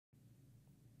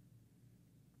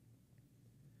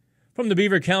From the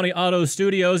Beaver County Auto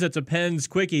Studios, it's a Pens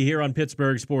Quickie here on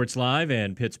Pittsburgh Sports Live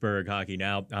and Pittsburgh Hockey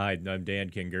Now. Hi, I'm Dan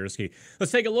Kingerski.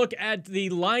 Let's take a look at the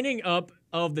lining up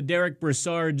of the Derick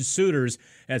Brassard Suitors,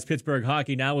 as Pittsburgh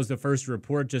Hockey Now was the first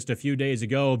report just a few days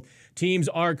ago. Teams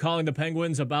are calling the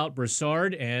Penguins about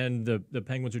Brassard, and the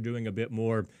Penguins are doing a bit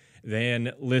more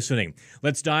than listening.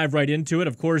 Let's dive right into it.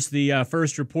 Of course, the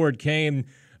first report came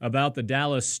about the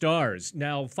Dallas Stars.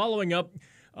 Now, following up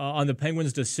on the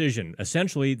Penguins' decision,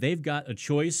 essentially, they've got a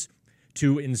choice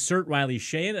to insert Riley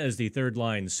Sheahan as the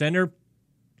third-line center,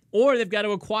 or they've got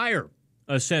to acquire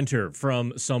a center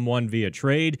from someone via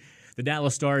trade. The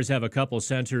Dallas Stars have a couple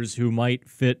centers who might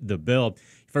fit the bill.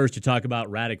 First, to talk about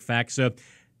Radek Faksa,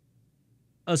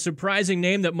 a surprising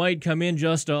name that might come in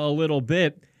just a little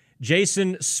bit,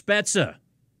 Jason Spezza.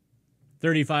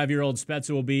 35-year-old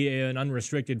Spezza will be an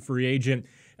unrestricted free agent.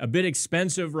 A bit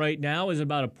expensive right now, is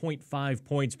about a 0.5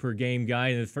 points per game guy.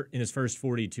 In his first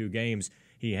 42 games,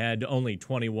 he had only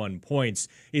 21 points.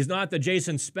 He's not the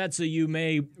Jason Spezza you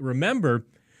may remember,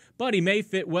 but he may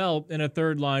fit well in a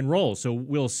third-line role, so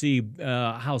we'll see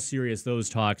how serious those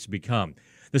talks become.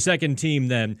 The second team,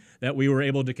 then, that we were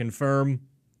able to confirm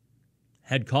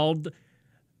had called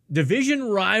division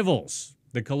rivals.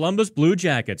 The Columbus Blue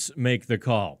Jackets make the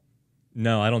call.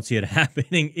 No, I don't see it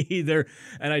happening either,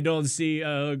 and I don't see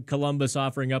Columbus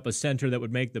offering up a center that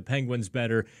would make the Penguins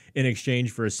better in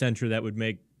exchange for a center that would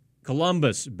make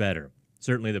Columbus better.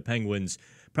 Certainly the Penguins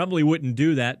probably wouldn't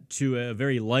do that to a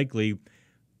very likely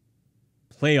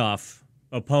playoff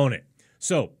opponent.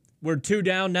 So we're 2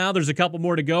 down now. There's a couple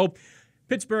more to go.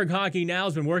 Pittsburgh Hockey Now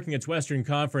has been working its Western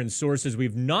Conference sources.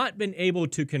 We've not been able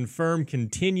to confirm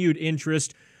continued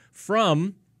interest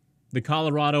from the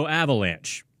Colorado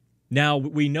Avalanche. Now,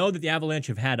 we know that the Avalanche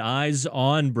have had eyes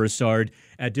on Brassard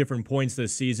at different points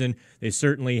this season. They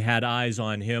certainly had eyes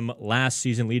on him last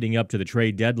season leading up to the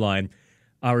trade deadline.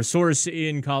 Our source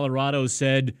in Colorado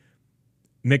said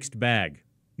mixed bag,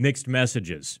 mixed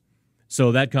messages.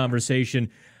 So that conversation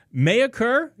may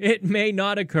occur, it may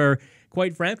not occur.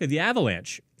 Quite frankly, the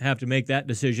Avalanche have to make that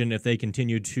decision if they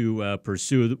continue to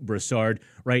pursue Brassard.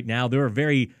 Right now, they're a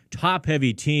very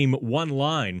top-heavy team, one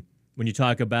line, when you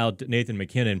talk about Nathan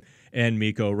MacKinnon and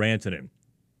Mikko Rantanen.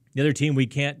 The other team we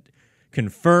can't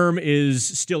confirm is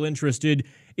still interested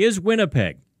is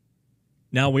Winnipeg.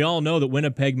 Now, we all know that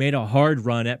Winnipeg made a hard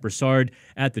run at Brassard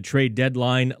at the trade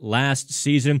deadline last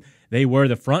season. They were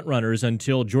the front runners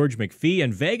until George McPhee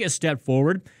and Vegas stepped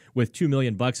forward with $2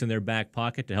 million in their back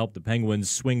pocket to help the Penguins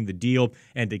swing the deal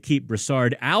and to keep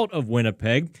Brassard out of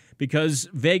Winnipeg, because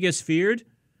Vegas feared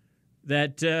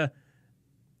that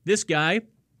this guy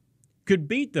could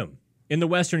beat them in the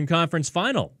Western Conference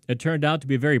Final. It turned out to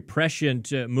be a very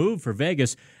prescient move for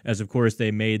Vegas, as of course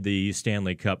they made the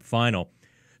Stanley Cup Final.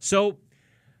 So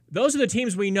those are the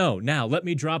teams we know. Now, let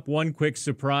me drop one quick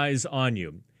surprise on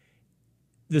you.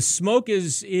 The smoke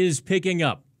is picking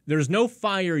up. There's no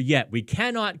fire yet. We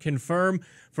cannot confirm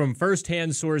from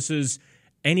firsthand sources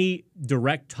any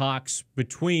direct talks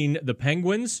between the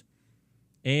Penguins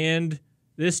and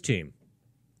this team,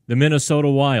 the Minnesota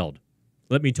Wild.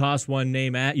 Let me toss one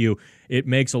name at you. It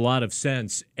makes a lot of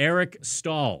sense. Eric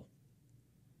Staal,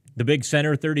 the big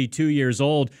center, 32 years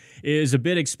old, is a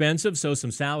bit expensive, so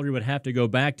some salary would have to go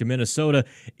back to Minnesota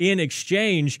in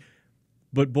exchange.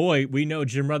 But boy, we know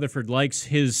Jim Rutherford likes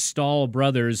his Staal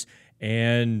brothers,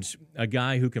 and a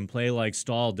guy who can play like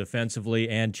Staal defensively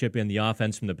and chip in the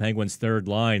offense from the Penguins' third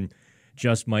line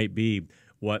just might be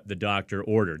what the doctor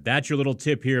ordered. That's your little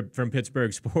tip here from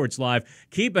Pittsburgh Sports Live.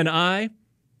 Keep an eye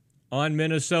on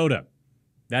Minnesota.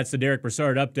 That's the Derick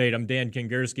Brassard update. I'm Dan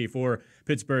Kingerski for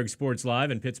Pittsburgh Sports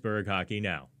Live and Pittsburgh Hockey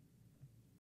Now.